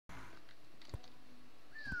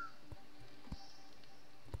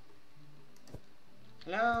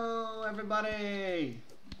Hello everybody!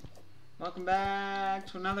 Welcome back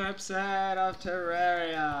to another episode of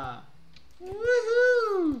Terraria!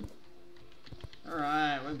 Woohoo!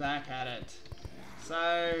 Alright, we're back at it.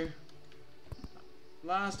 So,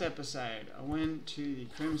 last episode I went to the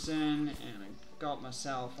Crimson and I got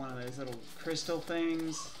myself one of those little crystal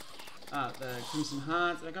things. The Crimson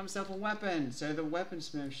Hearts, and I got myself a weapon. So the weapon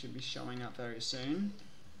smith should be showing up very soon.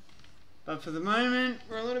 But for the moment,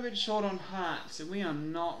 we're a little bit short on hearts, so we are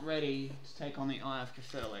not ready to take on the Eye of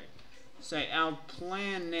Cthulhu. So our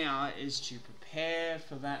plan now is to prepare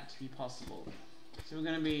for that to be possible. So we're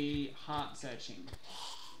going to be heart searching.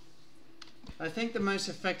 I think the most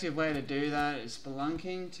effective way to do that is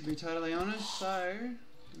spelunking, to be totally honest, so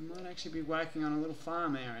we might actually be working on a little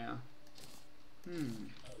farm area.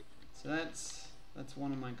 So that's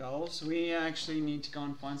one of my goals. We actually need to go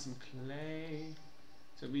and find some clay.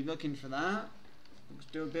 So we'll be looking for that. We'll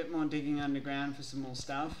do a bit more digging underground for some more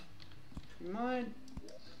stuff. I'm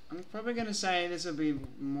probably going to say this will be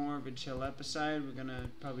more of a chill episode. We're going to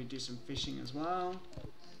probably do some fishing as well.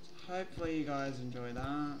 So hopefully you guys enjoy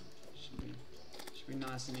that. Should be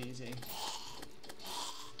nice and easy.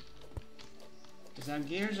 Because our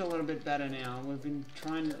gear's a little bit better now. We've been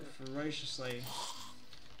trying ferociously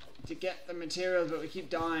to get the materials, but we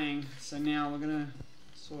keep dying. So now we're going to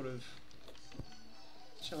sort of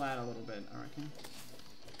chill out a little bit, I reckon.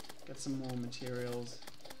 Get some more materials.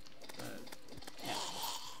 But yeah.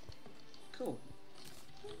 Cool.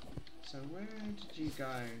 So where did you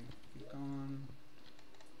go?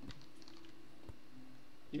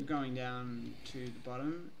 You're going down to the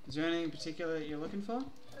bottom. Is there anything in particular that you're looking for?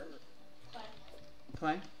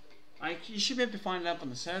 Clay. You should be able to find it up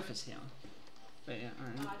on the surface here. But yeah,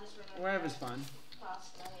 alright. Wherever's fine.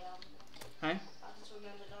 Hey? I just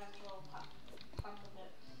remembered I have 12 pump of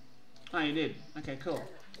it. Oh, you did? Okay, cool.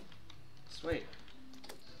 Sweet.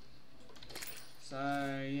 So,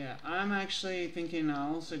 yeah, I'm actually thinking I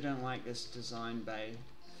also don't like this design bay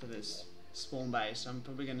for this spawn bay, so I'm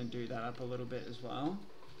probably going to do that up a little bit as well.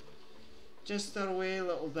 Just a wee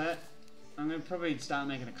little bit. I'm going to probably start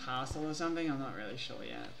making a castle or something, I'm not really sure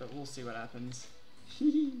yet, but we'll see what happens.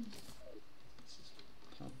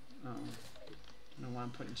 Oh, I don't know why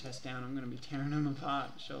I'm putting chests down, I'm going to be tearing them apart,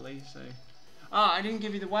 surely, so... Oh, I didn't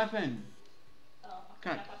give you the weapon! Oh,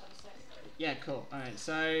 okay. Yeah, cool. Alright,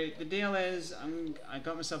 so the deal is, I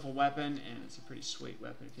got myself a weapon, and it's a pretty sweet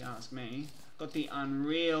weapon if you ask me. Got the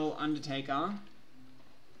Unreal Undertaker.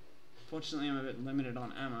 Fortunately, I'm a bit limited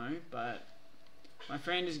on ammo, but my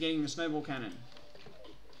friend is getting the snowball cannon.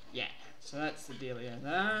 Yeah, so that's the dealio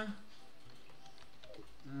there.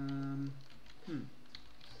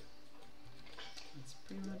 That's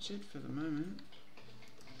pretty much it for the moment.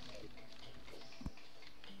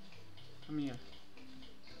 Come here.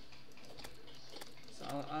 So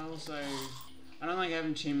I don't like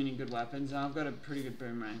having too many good weapons, and I've got a pretty good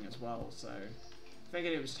boomerang as well, so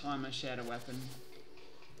figured it was time I shared a weapon.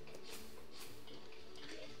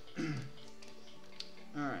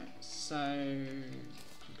 Alright, so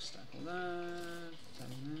quick stack all that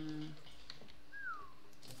in there.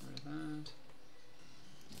 Get rid of that.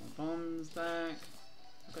 More bombs back.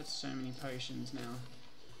 I've got so many potions now.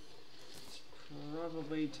 It's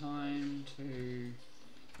probably time to...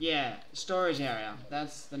 Yeah, storage area.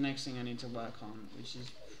 That's the next thing I need to work on, which is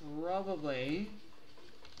probably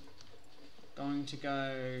going to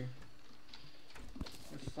go...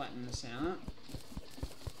 flatten this out.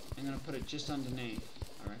 I'm going to put it just underneath,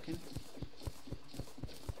 I reckon.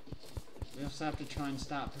 We also have to try and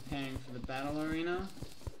start preparing for the battle arena,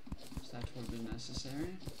 so that will be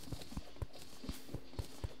necessary.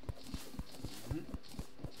 Alright.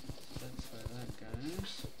 That's where that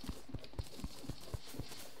goes.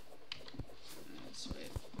 Alright,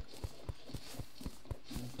 sweet.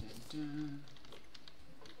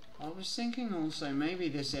 I was thinking also maybe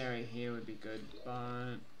this area here would be good, but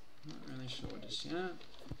I'm not really sure just yet.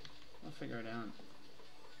 I'll figure it out.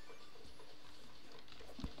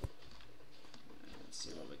 Let's see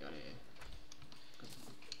what we got here.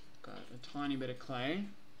 Got a tiny bit of clay.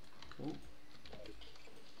 Cool.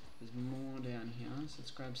 There's more down here, so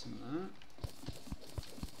let's grab some of that.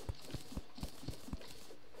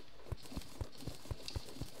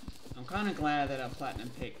 I'm kind of glad that our platinum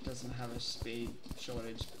pick doesn't have a speed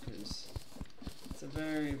shortage, because it's a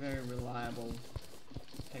very, very reliable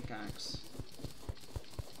pickaxe.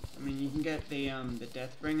 I mean, you can get the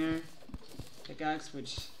Deathbringer pickaxe,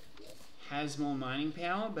 which has more mining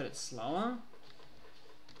power, but it's slower.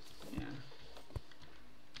 Yeah.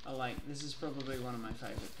 This is probably one of my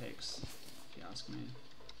favourite picks, if you ask me.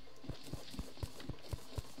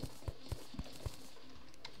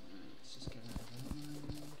 Let's just get out of that one.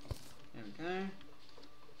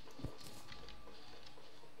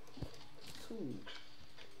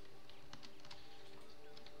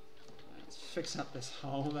 fix up this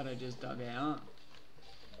hole that I just dug out.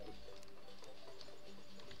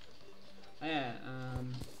 Oh, yeah,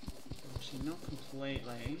 actually not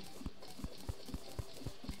completely.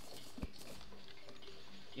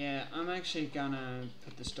 Yeah, I'm actually gonna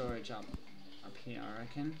put the storage up here, I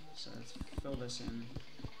reckon. So let's fill this in.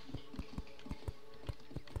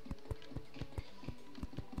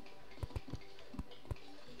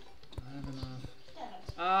 Do I have enough?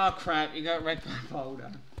 Oh crap, you got wrecked by a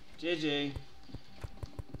boulder. GG.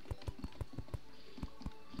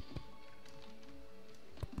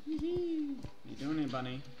 What you doing here,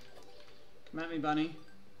 bunny? Come at me, bunny.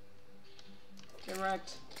 Get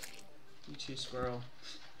wrecked. You too, squirrel.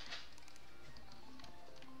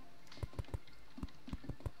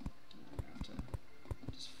 I have to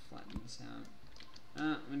just flatten this out.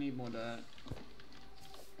 Ah, we need more dirt.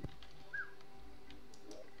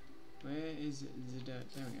 Where is the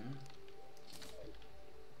dirt? There we go.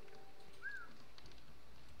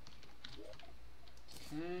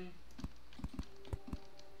 Okay.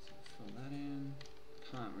 So fill that in.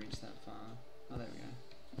 Can't reach that far. Oh, there we go.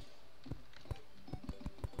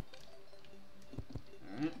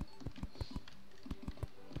 Alright.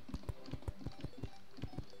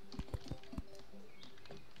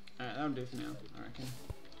 Alright, that'll do for now, I reckon.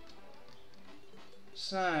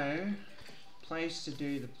 So, place to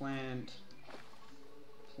do the plants.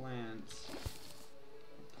 I'll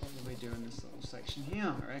probably do in this little section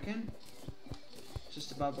here, I reckon.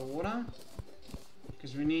 Just above the water.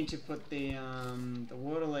 Because we need to put the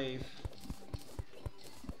water leaf.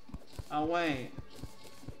 Oh wait.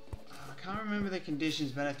 I can't remember the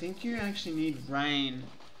conditions, but I think you actually need rain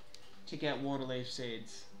to get water leaf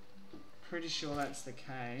seeds. Pretty sure that's the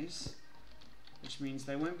case. Which means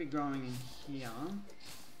they won't be growing in here.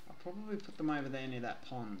 I'll probably put them over there near that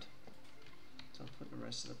pond. So I'll put the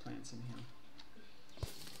rest of the plants in here.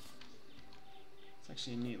 It's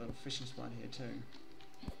actually a neat little fishing spot here too.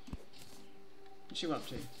 What you up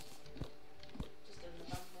to? Just in the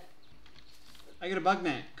bug net. I got a bug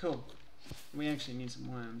net. Cool. We actually need some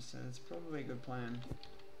worms, so that's probably a good plan.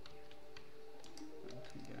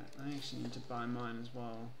 I actually need to buy mine as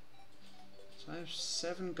well. So I have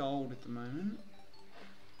 7 gold at the moment.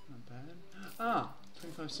 Not bad. Ah,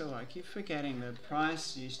 25 silver. I keep forgetting the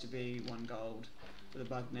price used to be 1 gold for the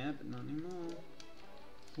bug net, but not anymore.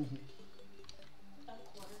 A quarter to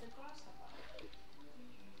grasshopper.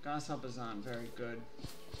 Grasshoppers aren't very good.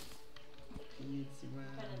 Better than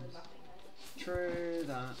nothing, right? True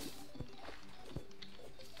that.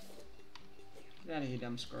 Get out of here,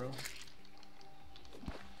 dumb squirrel.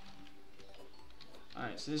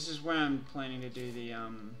 Alright, so this is where I'm planning to do the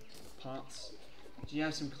pots. Do you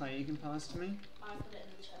have some clay you can pass to me? I put it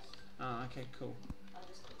in the chest. Oh, okay, cool. I'll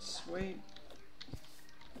just put it back. Sweet.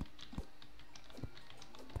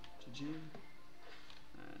 Did you?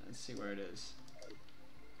 Let's see where it is.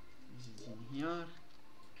 Is it in here?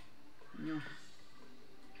 No.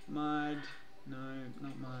 Mud. No,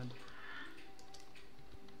 not mud.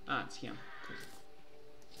 Ah, it's here. Cool.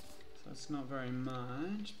 So it's not very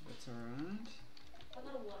much, but it's alright. I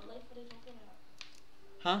got a water leaf. What are you talking about?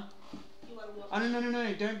 Huh? You got a water Oh,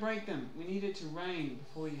 no, don't break them. We need it to rain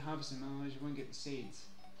before you harvest them, otherwise you won't get the seeds.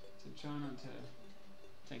 So try not to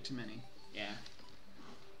take too many. Yeah.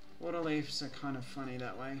 Water leaves are kind of funny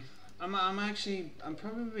that way. I'm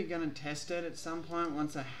probably gonna test it at some point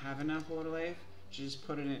once I have enough water leaf. Just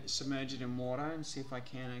put it in, submerge it in water and see if I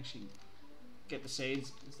can actually get the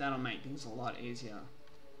seeds. That'll make things a lot easier.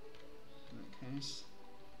 In that case.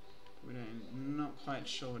 We don't, not quite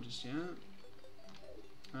sure just yet.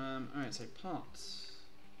 Alright, so pots.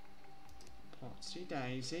 Potsy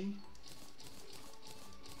daisy.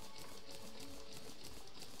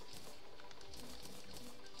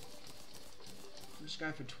 I'll just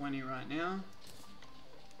go for 20 right now.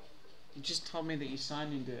 You just told me that you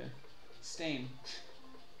signed into Steam.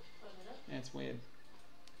 Yeah, it's weird.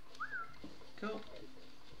 Cool.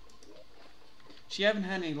 So you haven't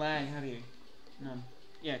had any lag, have you? None.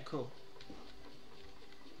 Yeah, cool.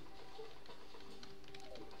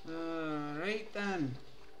 Alright then.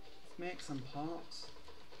 Let's make some pots.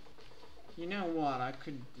 You know what? I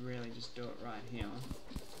could really just do it right here.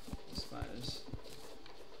 I suppose.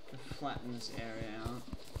 To flatten this area out.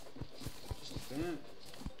 Just a bit.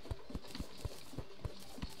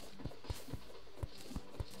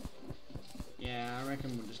 Yeah, I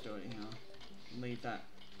reckon we'll just do it here. Leave that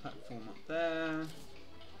platform up there.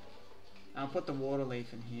 I'll put the water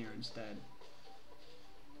leaf in here instead.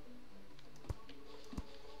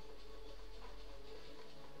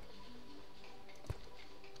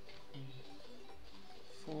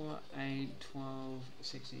 Four, 8, 12,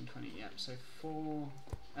 16, 20. Yep, so 4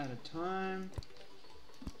 at a time.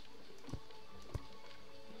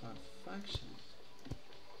 Perfection.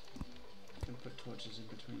 Can put torches in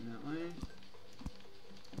between that way.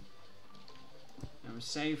 And we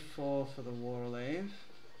save 4 for the water leaf.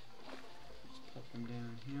 Just pop them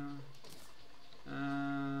down here.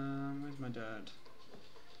 Where's my dirt?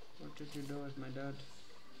 What did you do with my dirt?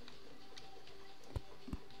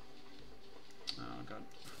 Oh, I got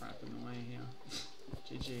crap in the way here.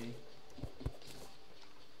 GG.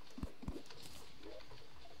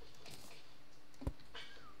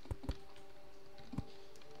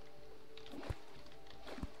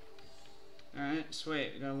 Alright,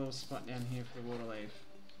 sweet. We got a little spot down here for the water leaf.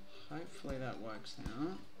 Hopefully that works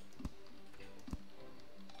now.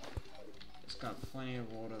 It's got plenty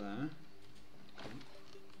of water there. Cool.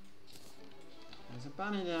 There's a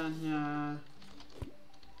bunny down here.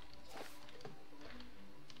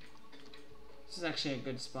 This is actually a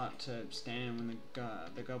good spot to stand when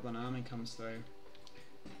the goblin army comes through.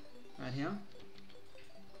 Right here.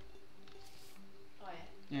 Oh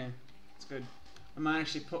yeah. Yeah, it's good. I might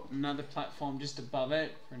actually put another platform just above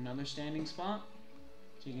it for another standing spot.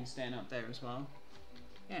 So you can stand up there as well.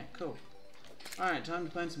 Yeah, cool. Alright, time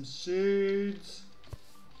to plant some seeds.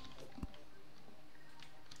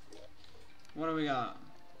 What do we got?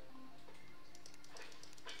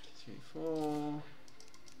 3, 4.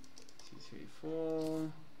 2, 3,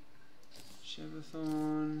 4.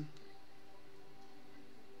 Shevathorn.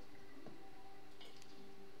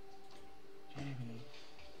 Jamie.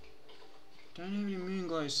 Don't have any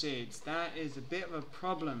moonglow seeds. That is a bit of a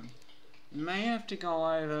problem. You may have to go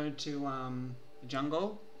over to the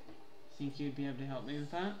jungle. Think you'd be able to help me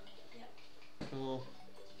with that? Yep. Cool.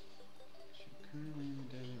 Currently in the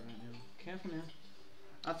desert right now. Careful now.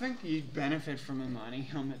 I think you'd benefit from a mining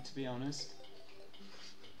helmet, to be honest.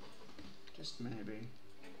 Just maybe.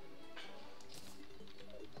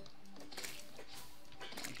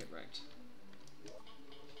 I'll get wrecked.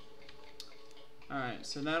 Alright,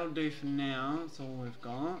 so that'll do for now. That's all we've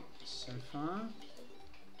got so far.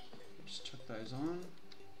 Just chuck those on.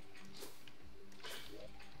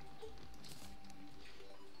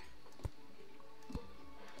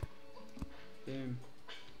 Boom.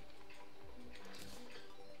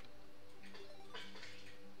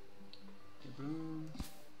 Boom.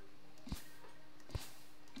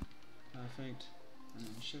 Perfect. And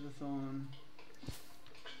then Shivathorn.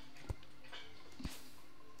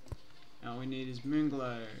 All we need is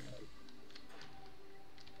Moonglow.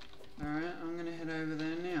 Alright, I'm gonna head over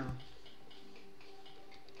there now.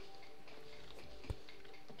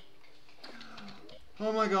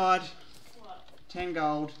 Oh my god. What? 10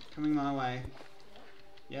 gold coming my way.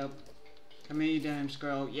 Yep. Come here, you damn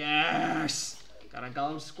squirrel. Yes! Got a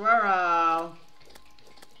gold squirrel!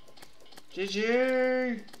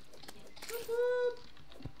 GG!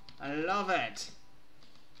 I love it!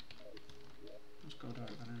 Let's go to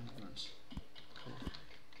it, I don't have much. Cool.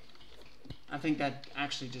 I think that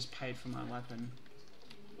actually just paid for my weapon.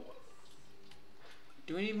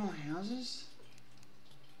 Do we need more houses?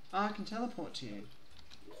 Oh, I can teleport to you.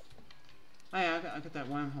 Oh yeah, I got that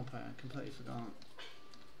wormhole player. I completely forgot.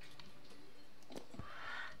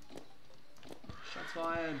 Shots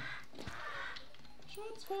fired!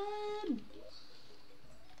 Shots fired!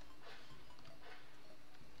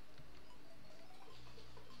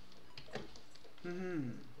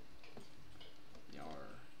 Yar.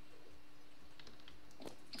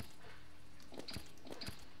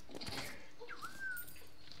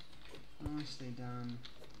 Nicely done.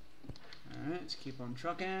 Alright, let's keep on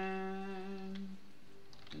trucking.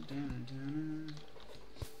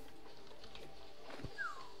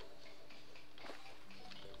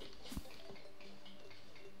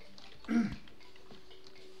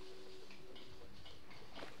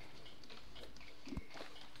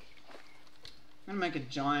 I'm gonna make a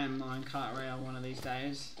giant minecart rail one of these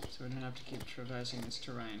days, so we don't have to keep traversing this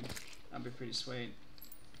terrain. That'd be pretty sweet.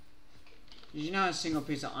 Did you know a single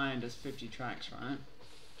piece of iron does 50 tracks, right?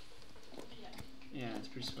 Yeah. Yeah, it's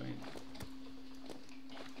pretty sweet.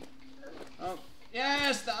 Oh,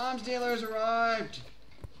 yes! The arms dealer has arrived!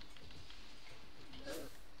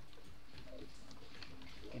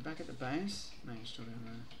 You back at the base? No, you're still down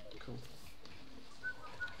there. Cool.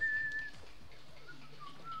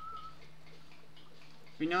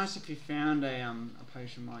 It'd be nice if you found a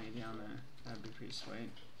potion while you're down there. That'd be pretty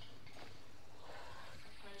sweet.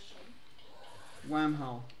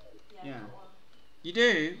 Wormhole. Yeah. You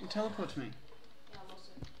do? Well, teleport to me. Yeah, I'm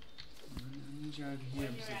also. I need you over here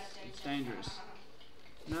because it's dangerous.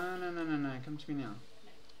 No. Come to me now.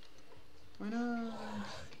 Why not?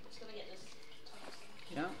 Just gonna get this.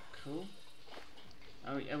 Yeah, cool.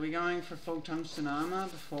 Are we going for full tungsten armor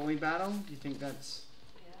before we battle? Do you think that's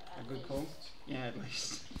Yeah, a at good least. call? Yeah, at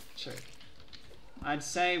least. True. I'd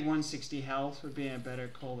say 160 health would be a better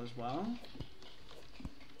call as well.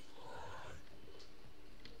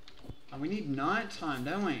 Oh, we need night time,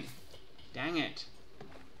 don't we? Dang it.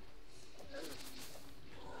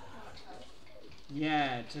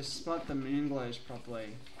 Yeah, to spot the moon glows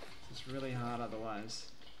properly. It's really hard otherwise.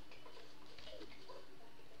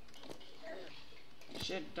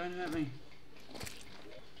 Shit, don't hurt me.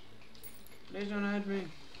 Please don't hurt me.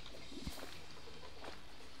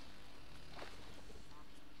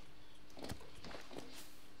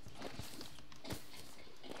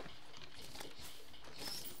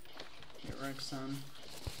 Get wrecked, son.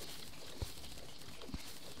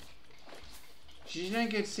 You don't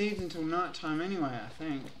get seeds until night time anyway, I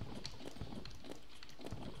think.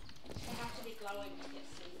 They have to be glowing to get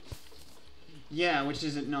seeds. Yeah, which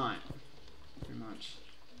is at night. Pretty much.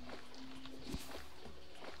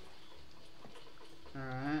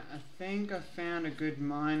 Alright, I think I found a good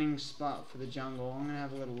mining spot for the jungle. I'm gonna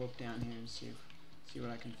have a little look down here and see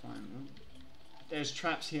what I can find. Well, there's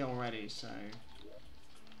traps here already, so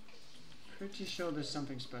pretty sure there's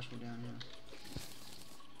something special down here.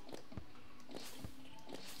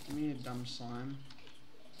 Give me a dumb slime.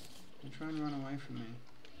 And try and run away from me.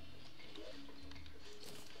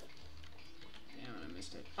 Damn it, I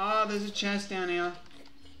missed it. Oh, there's a chest down here.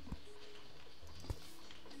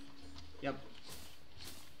 Yep.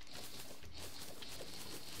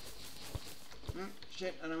 Oh,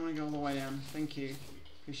 shit, I don't want to go all the way down. Thank you.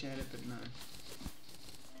 Appreciate it, but no.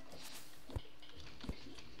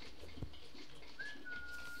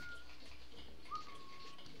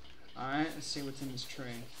 Alright, let's see what's in this tree.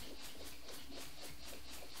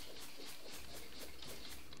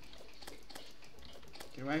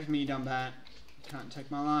 Get away from me, you dumb bat. You can't take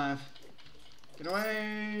my life. Get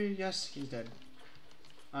away! Yes, he's dead.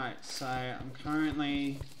 Alright, so I'm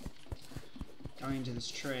currently going into this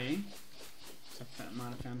tree. So I might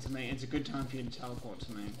have found something. It's a good time for you to teleport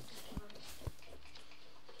to me.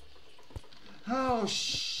 Oh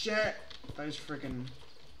shit! Those freaking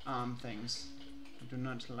arm things. I do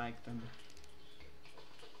not like them.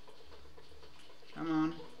 Come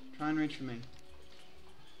on, try and reach for me.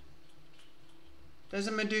 There's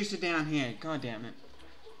a Medusa down here. God damn it.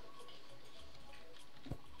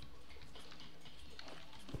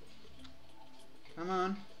 Come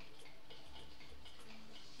on.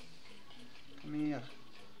 Come here.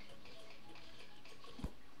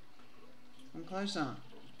 Come closer.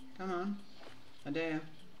 Come on. I dare.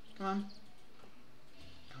 Come on.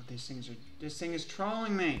 God, this thing is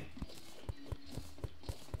trolling me.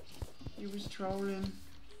 He was trolling.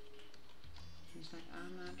 He's like,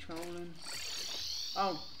 I'm not trolling.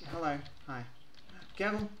 Oh, hello. Hi.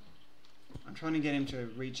 Careful. I'm trying to get him to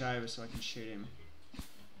reach over so I can shoot him.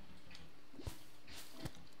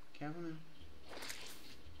 Careful now.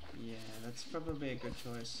 Yeah, that's probably a good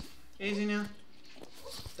choice. Easy now.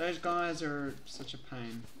 Those guys are such a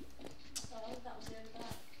pain. Oh, that was the end of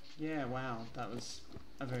that. Yeah, wow. That was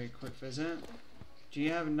a very quick visit. Do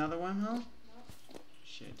you have another wormhole? No.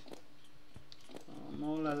 Shit. I'm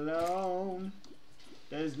all alone.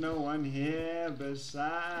 There's no one here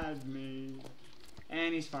beside me.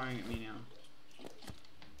 And he's firing at me now.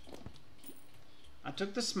 I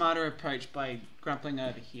took the smarter approach by grappling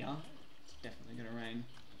over here. It's definitely gonna rain.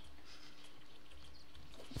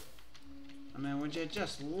 I mean, would you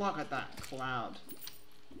just look at that cloud?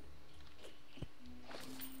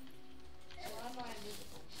 Why am I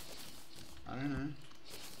invisible? I don't know.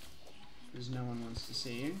 Because no one wants to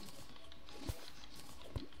see you.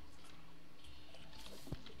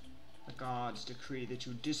 The gods decree that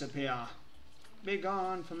you disappear. Be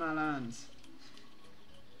gone from our lands.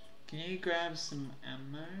 Can you grab some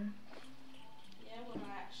ammo? Yeah, when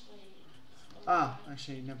I actually... Ah,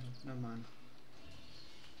 actually, never mind.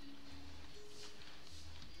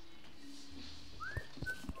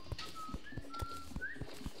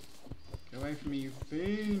 Get away from me, you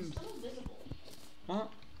fiend! I'm still invisible.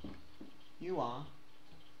 What? You are?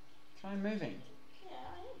 Try moving. Yeah,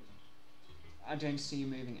 I am. I don't see you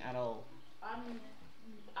moving at all. I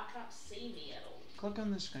can't see me at all. Click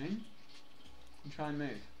on the screen and try and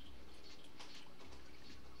move.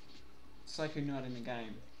 It's like you're not in the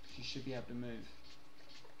game. You should be able to move.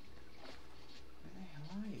 Where the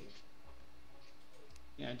hell are you?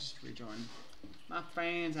 Yeah, just rejoin. My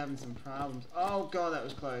friend's having some problems. Oh god, that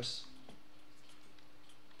was close.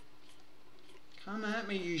 Come at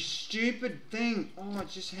me, you stupid thing! Oh, it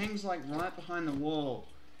just hangs like right behind the wall.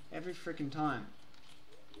 Every freaking time.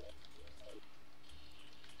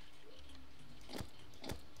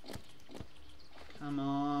 Come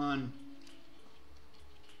on.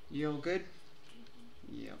 You all good?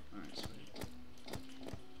 Yep. Alright, sweet.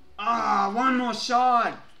 Ah, one more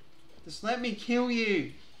shot! Just let me kill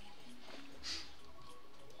you.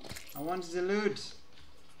 I want the loot.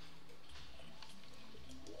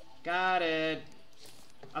 Got it.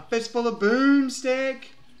 A fistful of boomstick.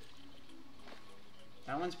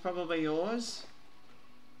 That one's probably yours.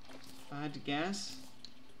 If I had to guess.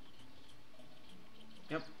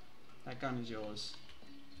 Yep. That gun is yours.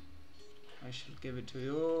 I should give it to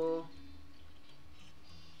you.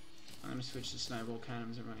 I'm going to switch to snowball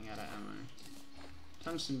cannons. I'm running out of ammo.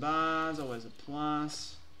 Tungsten bars, always a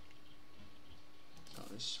plus. Got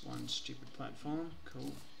this one stupid platform.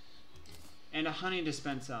 Cool. And a honey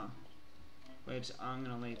dispenser. Which I'm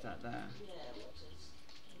going to leave that there. Yeah, which is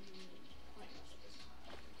pointless at this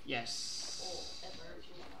time. Yes. Or ever if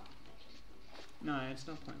you want to. No, it's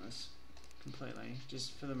not pointless. Completely.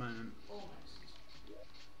 Just for the moment. Almost.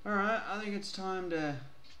 Alright, I think it's time to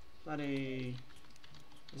bloody...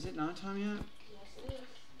 Is it night time yet? Yes, it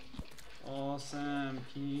is. Awesome.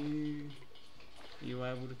 Are you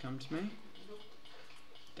able to come to me? Nope.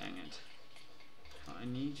 Dang it. I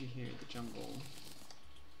need you here at the jungle.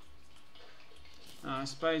 I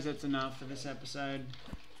suppose that's enough for this episode.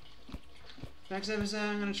 Next episode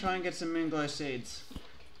I'm going to try and get some moonglow seeds.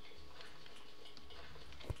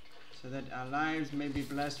 So that our lives may be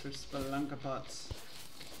blessed with spelunker pots.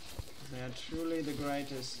 They are truly the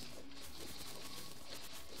greatest.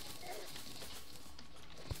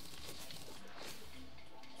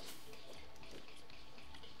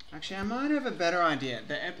 Actually, I might have a better idea.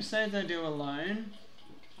 The episodes I do alone,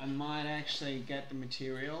 I might actually get the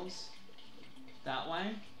materials that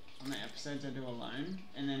way on the episodes I do alone,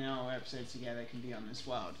 and then our episodes together can be on this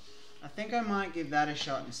world. I think I might give that a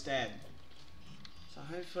shot instead. So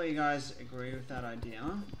hopefully you guys agree with that idea.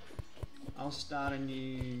 I'll start a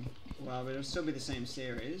new world, but it'll still be the same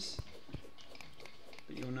series.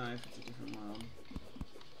 But you'll know if it's a different world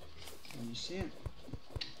when you see it.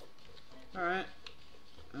 Alright.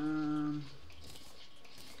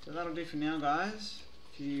 So that'll do for now, guys.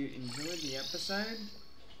 If you enjoyed the episode,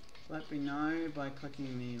 let me know by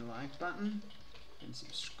clicking the like button, and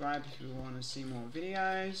subscribe if you want to see more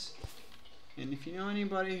videos. And if you know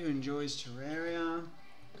anybody who enjoys Terraria,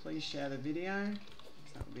 please share the video.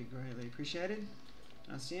 That would be greatly appreciated.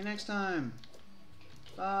 I'll see you next time.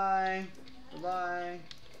 Bye. Bye-bye.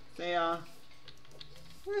 See ya.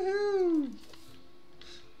 Woohoo!